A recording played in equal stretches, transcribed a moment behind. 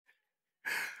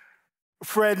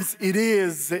Friends, it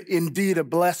is indeed a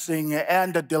blessing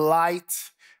and a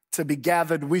delight to be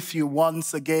gathered with you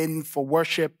once again for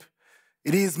worship.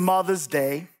 It is Mother's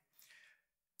Day.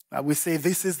 We say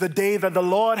this is the day that the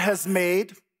Lord has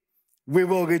made. We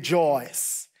will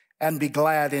rejoice and be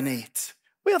glad in it.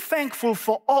 We are thankful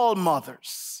for all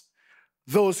mothers,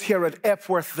 those here at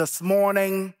Epworth this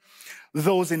morning,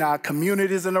 those in our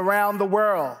communities and around the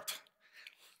world.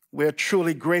 We're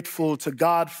truly grateful to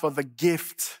God for the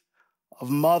gift of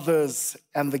mothers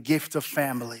and the gift of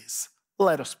families.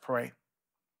 Let us pray.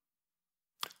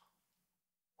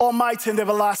 Almighty and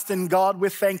everlasting God, we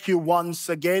thank you once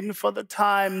again for the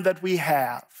time that we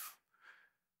have.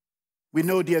 We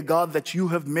know, dear God, that you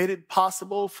have made it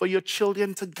possible for your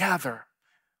children to gather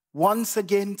once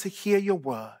again to hear your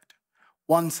word,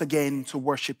 once again to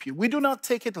worship you. We do not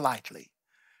take it lightly.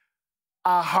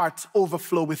 Our hearts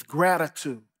overflow with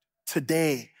gratitude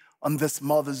today on this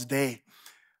Mother's Day.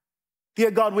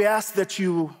 Dear God, we ask that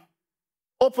you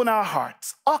open our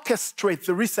hearts, orchestrate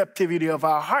the receptivity of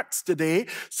our hearts today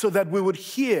so that we would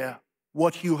hear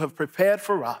what you have prepared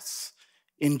for us.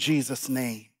 In Jesus'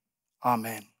 name,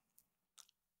 amen.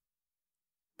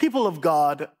 People of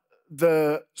God,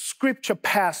 the scripture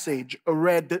passage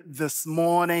read this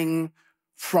morning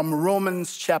from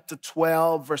Romans chapter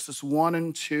 12, verses 1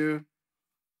 and 2,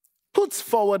 puts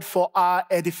forward for our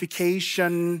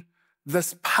edification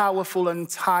this powerful and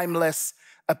timeless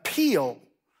appeal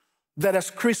that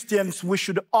as Christians we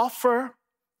should offer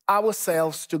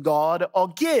ourselves to God or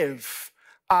give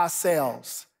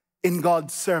ourselves in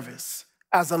God's service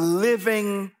as a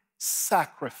living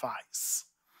sacrifice.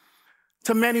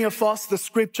 To many of us, the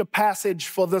scripture passage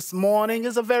for this morning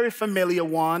is a very familiar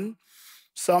one.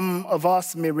 Some of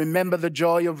us may remember the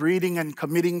joy of reading and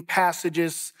committing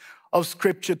passages of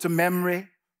scripture to memory.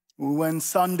 We were in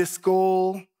Sunday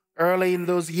school early in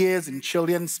those years, in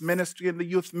children's ministry and the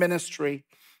youth ministry.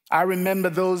 I remember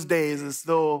those days as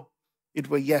though it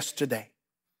were yesterday.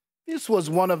 This was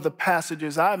one of the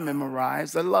passages I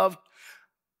memorized. I loved,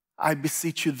 I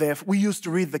beseech you therefore. We used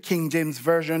to read the King James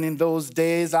Version in those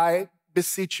days. I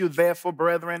beseech you therefore,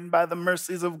 brethren, by the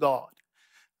mercies of God,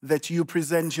 that you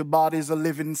present your bodies a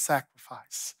living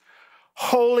sacrifice,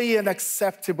 holy and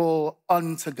acceptable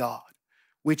unto God,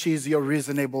 which is your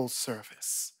reasonable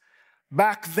service.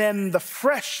 Back then, the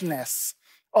freshness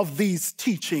of these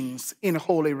teachings in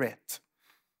Holy Writ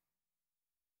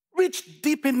reached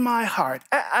deep in my heart,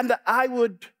 and I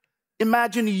would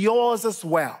imagine yours as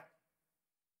well.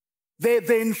 They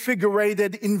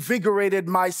invigorated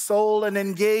my soul and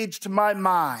engaged my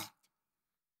mind.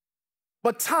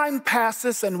 But time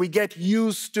passes and we get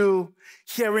used to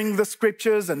hearing the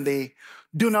scriptures, and they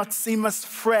do not seem as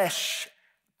fresh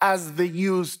as they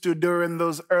used to during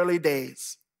those early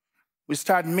days. We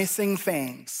start missing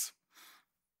things.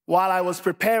 While I was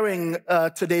preparing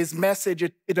today's message,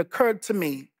 it occurred to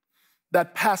me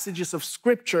that passages of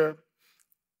scripture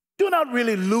do not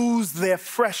really lose their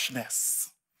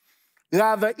freshness.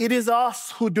 Rather, it is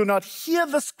us who do not hear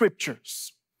the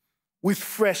scriptures with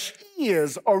fresh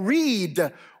ears or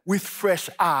read with fresh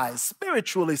eyes,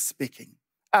 spiritually speaking,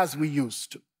 as we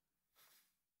used to.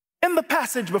 In the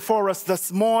passage before us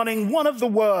this morning, one of the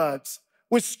words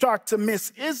we start to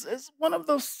miss is one of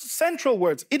those central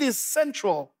words. It is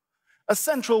central, a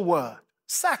central word,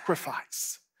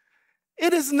 sacrifice.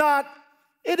 It is not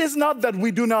that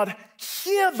we do not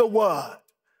hear the word.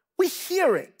 We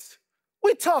hear it.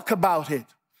 We talk about it.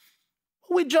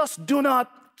 We just do not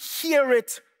hear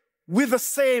it with the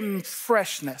same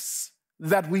freshness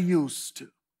that we used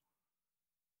to.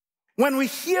 When we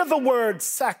hear the word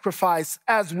sacrifice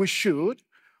as we should,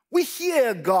 we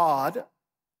hear God.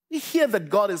 We hear that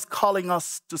God is calling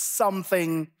us to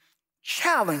something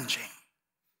challenging.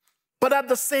 But at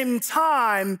the same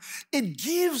time, it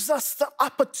gives us the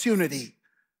opportunity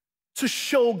to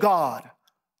show God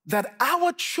that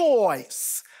our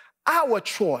choice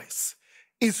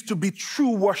is to be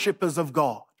true worshipers of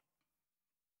God.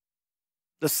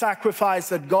 The sacrifice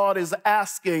that God is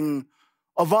asking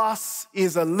of us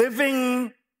is a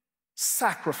living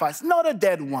sacrifice, not a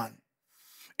dead one.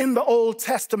 In the Old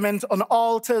Testament, on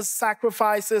altars,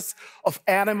 sacrifices of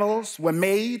animals were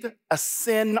made as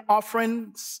sin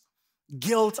offerings,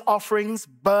 guilt offerings,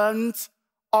 burnt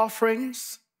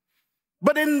offerings.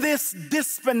 But in this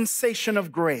dispensation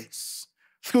of grace,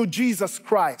 through Jesus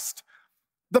Christ,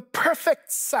 the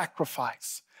perfect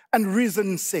sacrifice and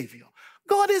risen Savior,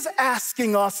 God is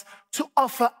asking us to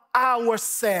offer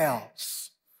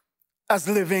ourselves as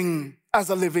a living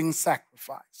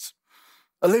sacrifice.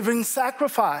 A living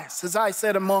sacrifice, as I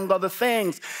said, among other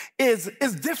things, is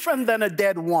different than a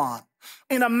dead one.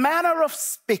 In a manner of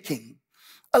speaking,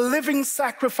 A living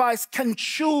sacrifice can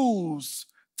choose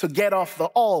to get off the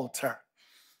altar,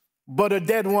 but a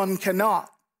dead one cannot.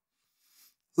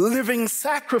 Living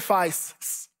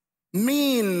sacrifices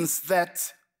means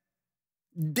that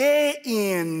day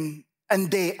in and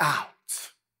day out,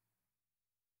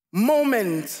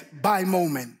 moment by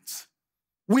moment,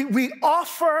 we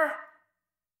offer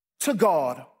to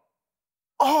God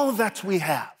all that we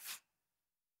have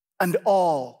and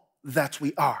all that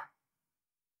we are.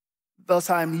 Thus,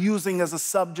 I'm using as a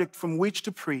subject from which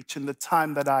to preach in the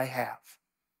time that I have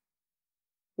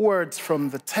words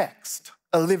from the text,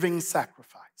 a living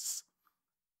sacrifice,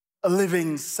 a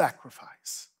living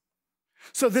sacrifice.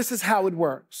 So this is how it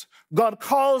works. God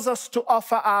calls us to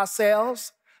offer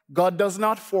ourselves. God does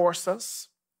not force us.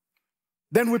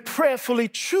 Then we prayerfully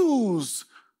choose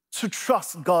to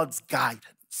trust God's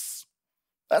guidance.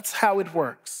 That's how it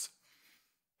works.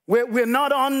 We're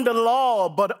not under law,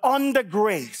 but under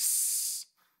grace.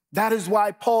 That is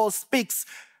why Paul speaks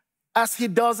as he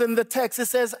does in the text. He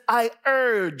says, I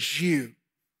urge you,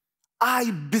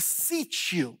 I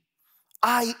beseech you,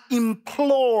 I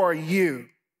implore you.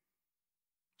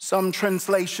 Some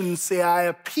translations say, I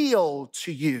appeal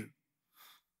to you.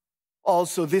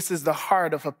 Also, this is the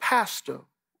heart of a pastor.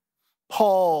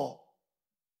 Paul,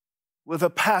 with a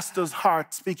pastor's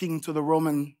heart, speaking to the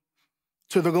Roman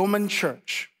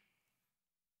church,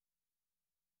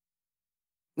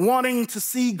 wanting to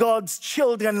see God's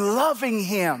children loving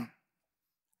him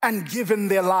and giving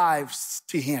their lives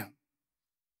to him.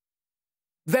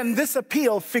 Then this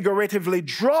appeal figuratively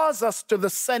draws us to the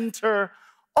center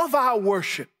of our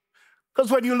worship. Because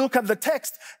when you look at the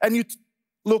text and you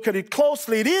look at it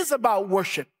closely, it is about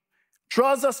worship.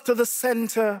 Draws us to the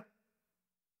center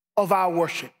of our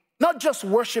worship. Not just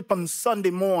worship on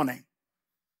Sunday morning,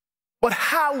 but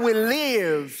how we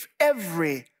live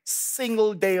every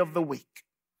single day of the week.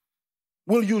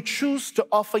 Will you choose to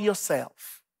offer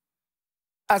yourself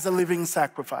as a living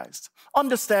sacrifice?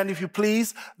 Understand, if you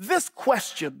please, this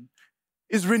question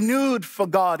is renewed for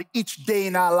God each day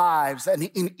in our lives and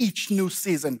in each new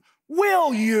season.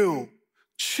 Will you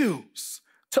choose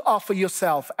to offer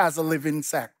yourself as a living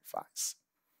sacrifice?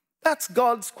 That's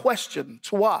God's question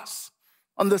to us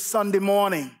on this Sunday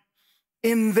morning,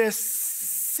 in this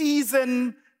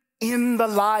season in the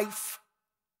life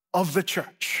of the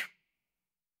church.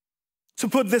 To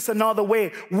put this another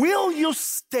way, will you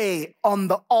stay on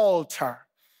the altar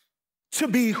to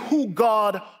be who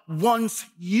God wants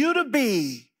you to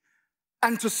be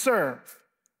and to serve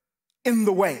in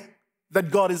the way that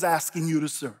God is asking you to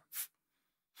serve?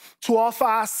 To offer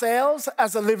ourselves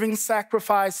as a living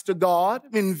sacrifice to God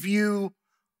in view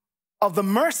of the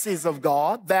mercies of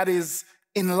God, that is,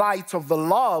 in light of the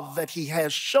love that he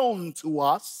has shown to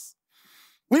us,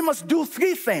 we must do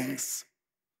three things: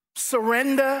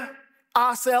 surrender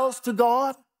ourselves to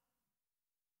God,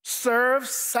 serve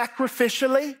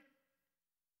sacrificially,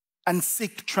 and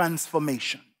seek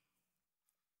transformation.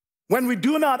 When we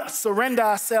do not surrender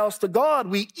ourselves to God,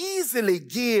 we easily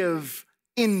give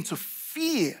into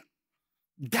fear,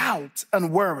 doubt,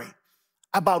 and worry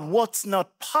about what's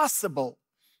not possible,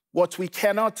 what we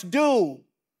cannot do.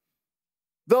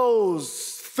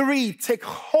 Those three take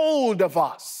hold of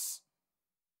us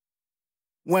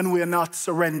when we're not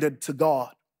surrendered to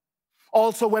God.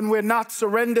 Also, when we're not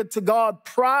surrendered to God,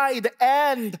 pride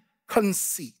and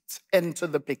conceit enter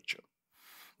the picture.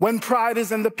 When pride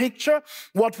is in the picture,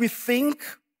 what we think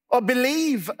or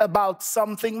believe about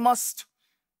something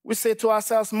we say to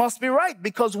ourselves, must be right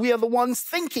because we are the ones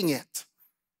thinking it.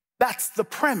 That's the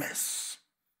premise.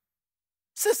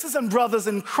 Sisters and brothers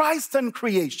in Christ and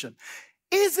creation,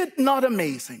 is it not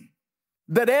amazing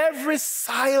that every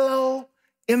silo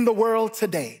in the world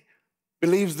today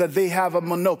believes that they have a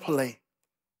monopoly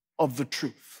of the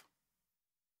truth?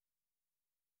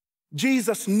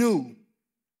 Jesus knew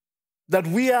that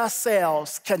we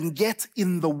ourselves can get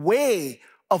in the way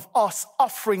of us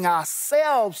offering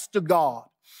ourselves to God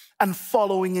and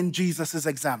following in Jesus'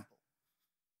 example.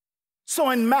 So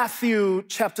in Matthew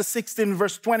chapter 16,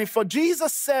 verse 24,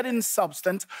 Jesus said in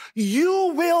substance,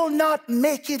 you will not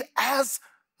make it as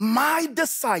my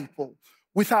disciple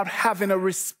without having a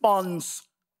response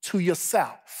to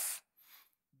yourself.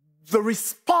 The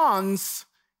response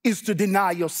is to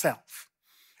deny yourself.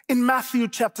 In Matthew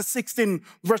chapter 16,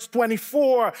 verse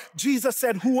 24, Jesus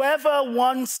said, whoever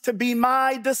wants to be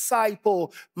my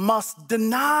disciple must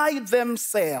deny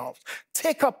themselves,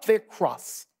 take up their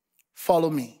cross, follow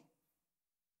me.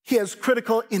 Here's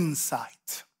critical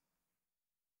insight.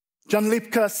 John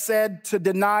Lipka said to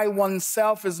deny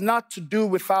oneself is not to do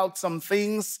without some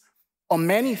things or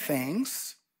many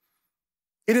things.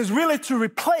 It is really to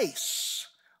replace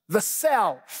the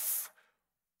self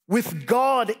with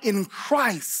God in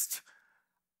Christ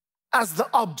as the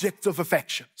object of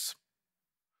affections.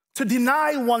 To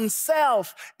deny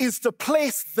oneself is to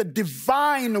place the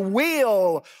divine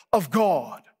will of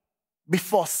God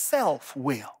before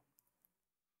self-will.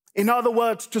 In other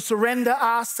words, to surrender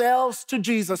ourselves to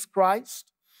Jesus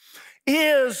Christ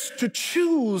is to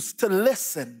choose to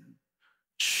listen,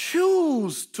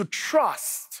 choose to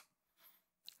trust,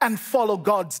 and follow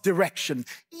God's direction,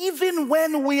 even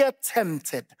when we are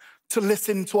tempted to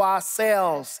listen to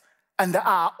ourselves and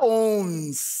our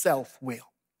own self-will.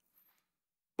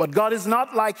 But God is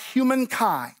not like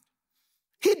humankind.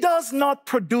 He does not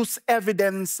produce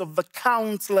evidence of the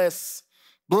countless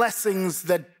blessings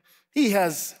that he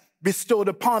has bestowed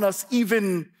upon us,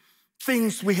 even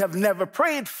things we have never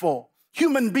prayed for.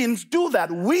 Human beings do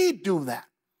that. We do that.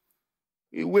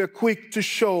 We're quick to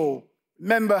show,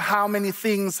 remember how many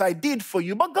things I did for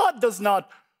you. But God does not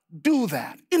do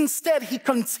that. Instead, he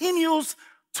continues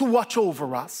to watch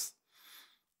over us,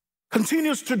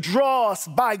 continues to draw us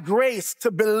by grace to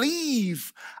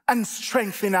believe and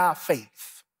strengthen our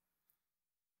faith.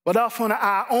 But often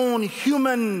our own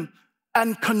human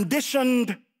and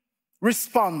conditioned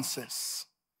responses,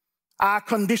 our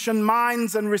conditioned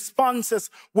minds and responses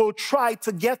will try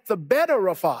to get the better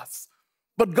of us.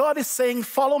 But God is saying,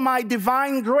 follow my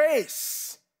divine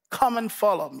grace. Come and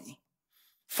follow me.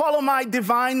 Follow my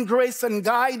divine grace and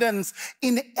guidance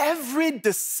in every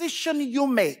decision you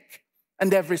make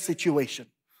and every situation.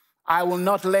 I will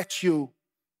not let you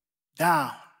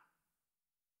down.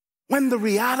 When the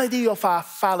reality of our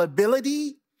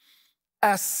fallibility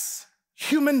as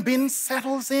human beings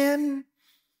settles in,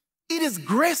 it is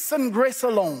grace and grace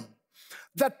alone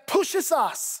that pushes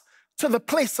us to the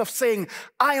place of saying,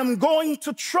 I am going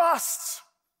to trust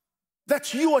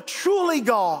that you are truly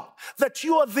God, that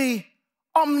you are the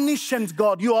omniscient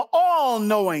God, you are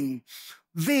all-knowing,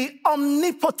 the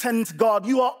omnipotent God,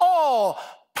 you are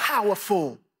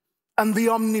all-powerful, and the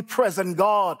omnipresent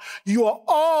God, you are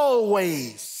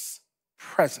always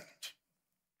present.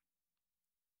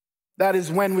 That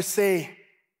is when we say,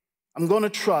 I'm going to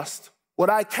trust. What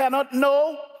I cannot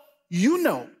know, you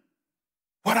know.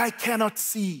 What I cannot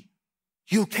see,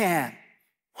 you can.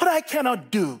 What I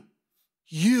cannot do,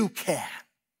 you can.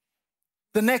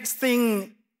 The next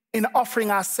thing in offering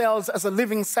ourselves as a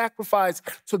living sacrifice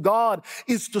to God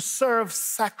is to serve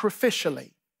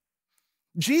sacrificially.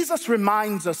 Jesus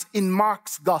reminds us in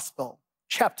Mark's Gospel,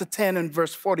 chapter 10 and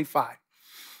verse 45,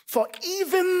 for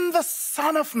even the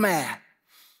Son of Man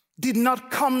did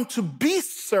not come to be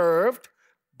served,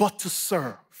 but to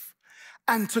serve,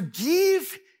 and to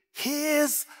give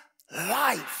his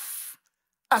life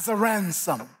as a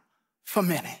ransom for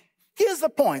many. Here's the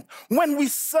point. When we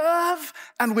serve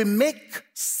and we make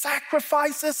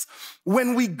sacrifices,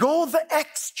 when we go the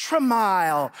extra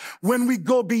mile, when we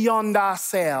go beyond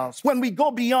ourselves, when we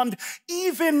go beyond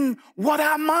even what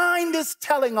our mind is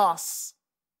telling us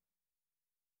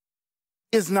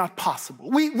is not possible.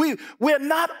 We're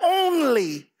not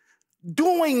only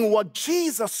doing what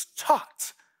Jesus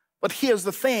taught, but here's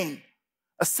the thing,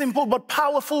 a simple but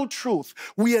powerful truth.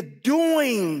 We are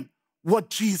doing what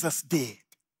Jesus did.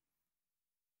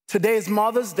 Today is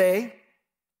Mother's Day.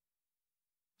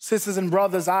 Sisters and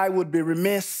brothers, I would be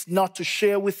remiss not to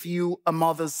share with you a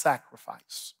mother's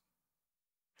sacrifice.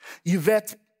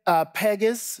 Yvette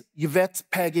Pegues,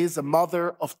 a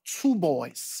mother of 2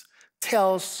 boys,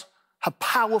 tells her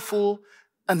powerful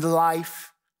and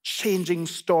life-changing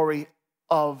story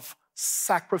of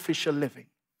sacrificial living.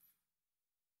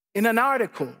 In an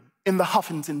article in the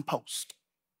Huffington Post,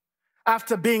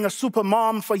 after being a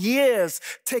supermom for years,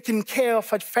 taking care of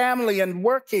her family and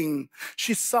working,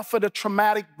 she suffered a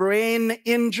traumatic brain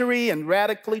injury and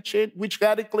which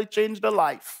radically changed her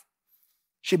life.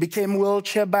 She became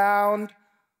wheelchair-bound,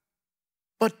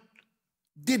 but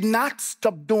did not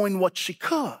stop doing what she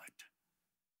could.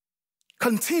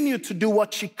 Continued to do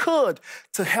what she could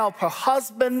to help her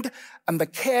husband and the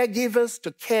caregivers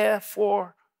to care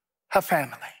for her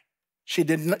family. She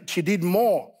did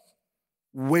more,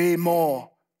 way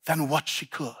more than what she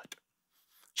could.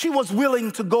 She was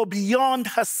willing to go beyond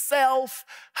herself,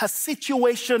 her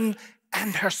situation,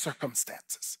 and her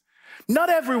circumstances. Not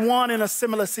everyone in a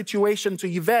similar situation to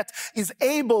Yvette is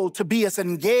able to be as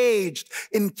engaged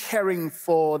in caring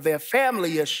for their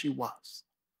family as she was.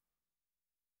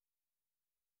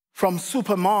 From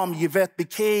supermom, Yvette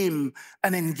became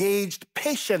an engaged,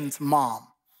 patient mom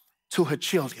to her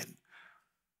children.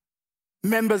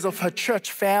 Members of her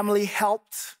church family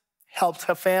helped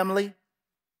her family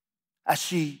as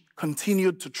she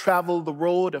continued to travel the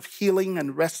road of healing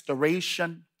and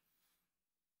restoration.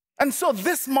 And so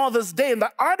this Mother's Day, in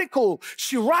the article,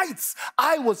 she writes,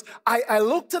 I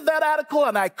looked at that article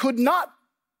and I could not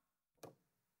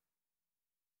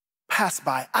pass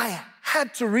by. I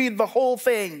had to read the whole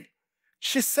thing.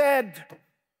 She said,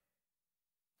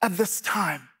 at this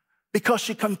time, because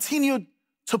she continued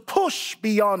to push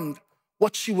beyond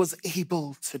what she was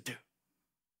able to do.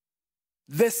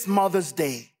 This Mother's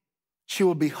Day, she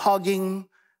will be hugging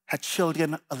her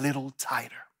children a little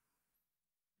tighter.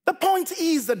 The point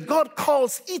is that God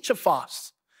calls each of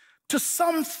us to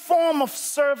some form of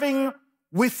serving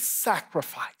with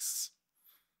sacrifice.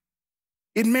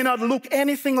 It may not look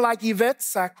anything like Yvette's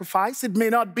sacrifice. It may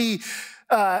not be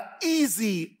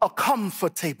easy or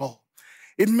comfortable.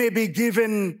 It may be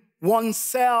giving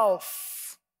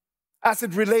oneself as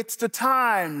it relates to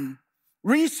time,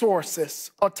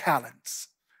 resources, or talents.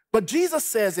 But Jesus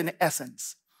says, in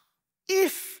essence,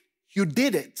 if you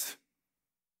did it,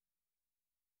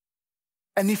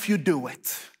 and if you do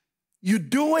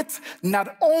it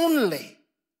not only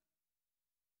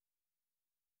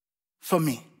for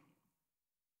me.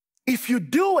 If you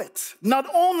do it, not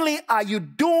only are you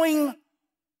doing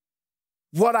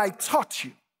what I taught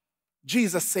you,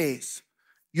 Jesus says,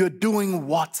 you're doing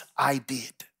what I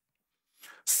did.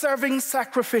 Serving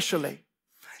sacrificially,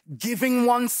 giving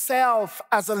oneself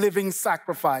as a living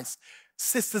sacrifice,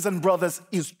 sisters and brothers,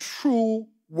 is true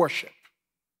worship.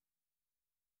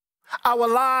 Our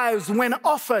lives, when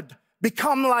offered,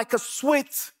 become like a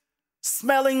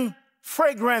sweet-smelling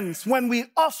fragrance. When we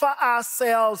offer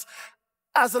ourselves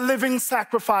as a living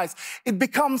sacrifice, it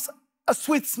becomes a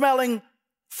sweet-smelling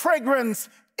fragrance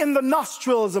in the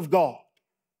nostrils of God.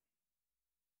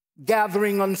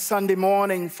 Gathering on Sunday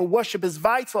morning for worship is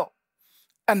vital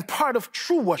and part of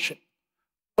true worship,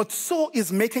 but so is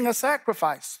making a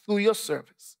sacrifice through your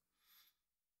service.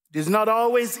 It is not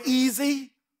always easy,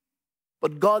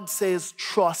 but God says,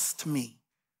 trust me.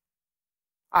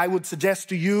 I would suggest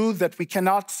to you that we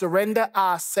cannot surrender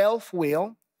our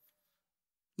self-will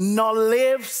nor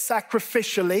live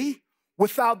sacrificially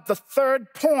without the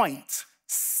third point,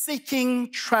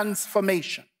 seeking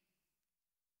transformation.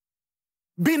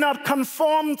 Be not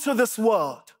conformed to this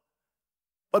world,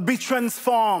 but be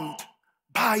transformed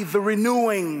by the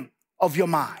renewing of your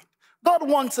mind. God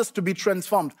wants us to be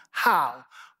transformed. How?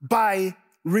 By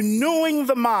renewing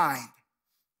the mind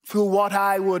through what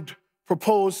I would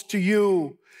propose to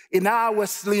you in our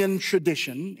Wesleyan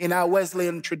tradition,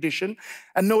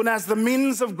 and known as the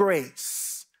means of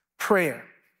grace, prayer,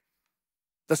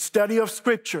 the study of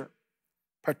Scripture,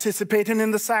 participating in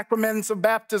the sacraments of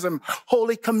baptism,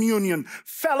 Holy Communion,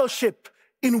 fellowship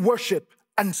in worship,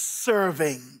 and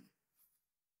serving.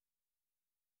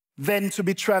 Then to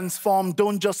be transformed,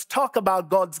 don't just talk about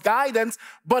God's guidance,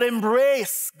 but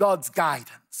embrace God's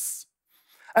guidance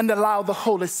and allow the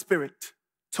Holy Spirit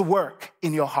to work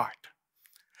in your heart.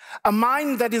 A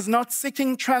mind that is not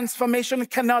seeking transformation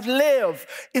cannot live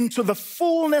into the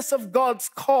fullness of God's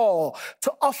call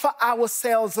to offer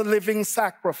ourselves a living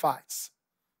sacrifice.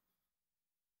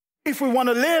 If we want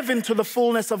to live into the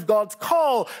fullness of God's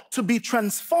call to be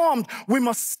transformed, we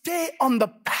must stay on the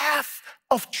path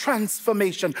of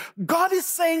transformation. God is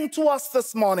saying to us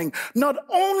this morning, not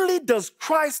only does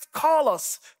Christ call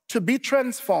us to be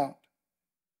transformed,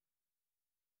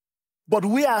 but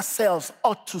we ourselves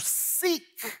ought to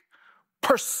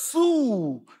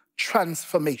pursue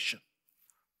transformation.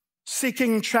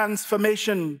 Seeking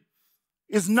transformation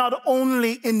is not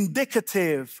only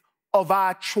indicative of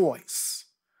our choice,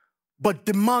 but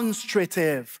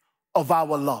demonstrative of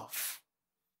our love.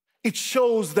 It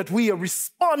shows that we are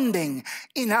responding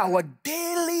in our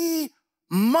daily,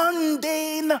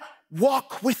 mundane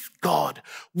walk with God.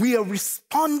 We are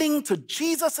responding to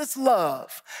Jesus'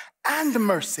 love and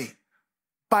mercy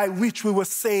by which we were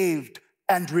saved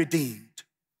and redeemed.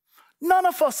 None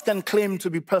of us can claim to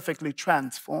be perfectly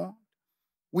transformed.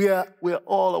 We're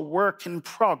all a work in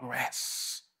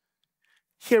progress.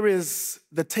 Here is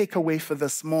the takeaway for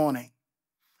this morning.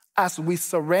 As we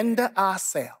surrender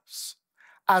ourselves,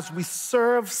 as we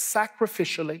serve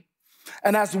sacrificially,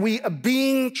 and as we are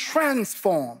being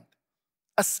transformed,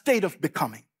 a state of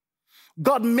becoming,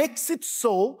 God makes it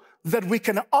so that we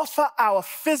can offer our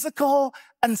physical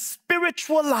and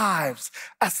spiritual lives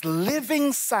as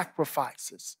living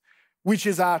sacrifices, which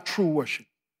is our true worship.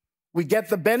 We get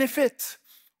the benefit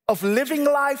of living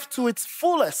life to its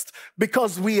fullest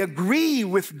because we agree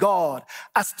with God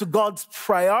as to God's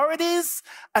priorities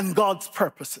and God's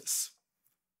purposes.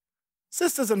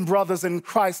 Sisters and brothers in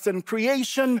Christ and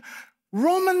creation,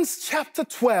 Romans chapter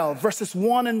 12, verses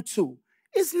 1 and 2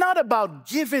 is not about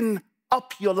giving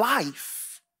up your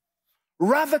life.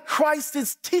 Rather, Christ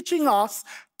is teaching us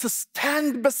to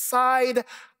stand beside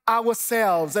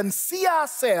ourselves and see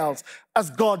ourselves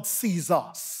as God sees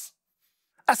us,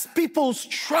 as people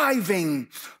striving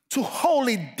to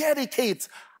wholly dedicate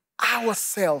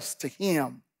ourselves to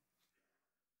Him.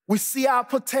 We see our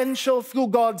potential through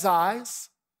God's eyes.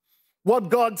 What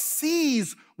God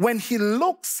sees when He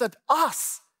looks at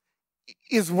us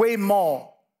is way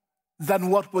more than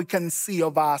what we can see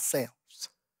of ourselves.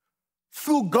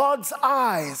 Through God's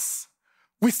eyes,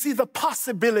 we see the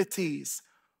possibilities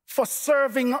for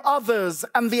serving others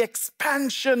and the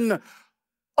expansion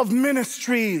of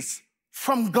ministries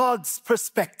from God's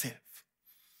perspective.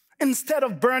 Instead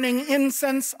of burning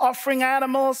incense, offering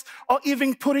animals, or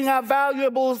even putting our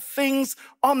valuable things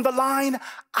on the line,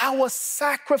 our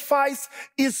sacrifice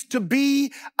is to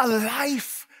be a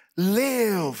life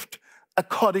lived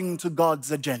according to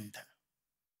God's agenda.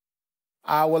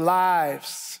 Our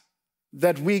lives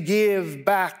that we give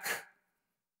back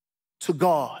to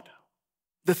God,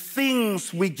 the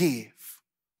things we give,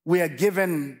 we are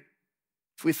given,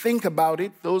 if we think about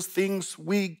it, those things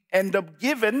we end up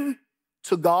giving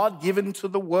to God, given to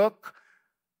the work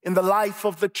in the life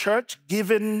of the church,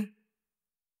 given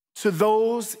to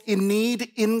those in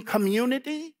need in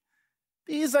community.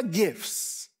 These are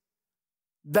gifts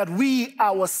that we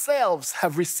ourselves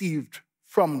have received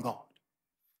from God.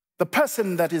 The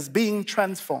person that is being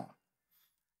transformed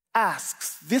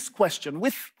asks this question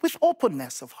with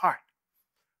openness of heart,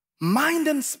 mind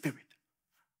and spirit.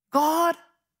 God,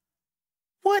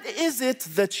 what is it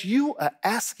that you are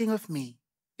asking of me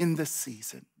in this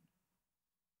season?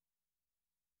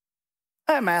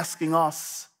 I'm asking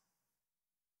us,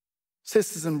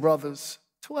 sisters and brothers,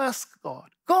 to ask God,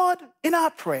 God, in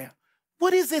our prayer,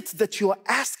 what is it that you are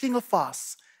asking of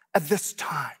us at this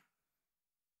time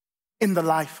in the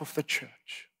life of the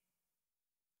church?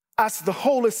 As the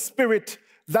Holy Spirit,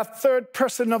 that third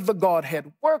person of the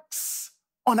Godhead, works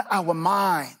on our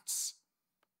minds,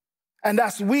 and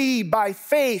as we, by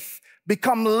faith,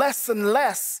 become less and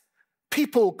less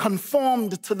people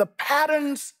conformed to the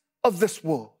patterns of this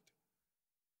world,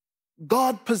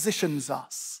 God positions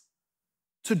us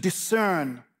to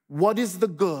discern what is the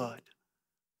good,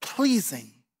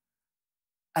 pleasing,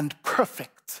 and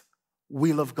perfect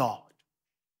will of God.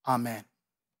 Amen.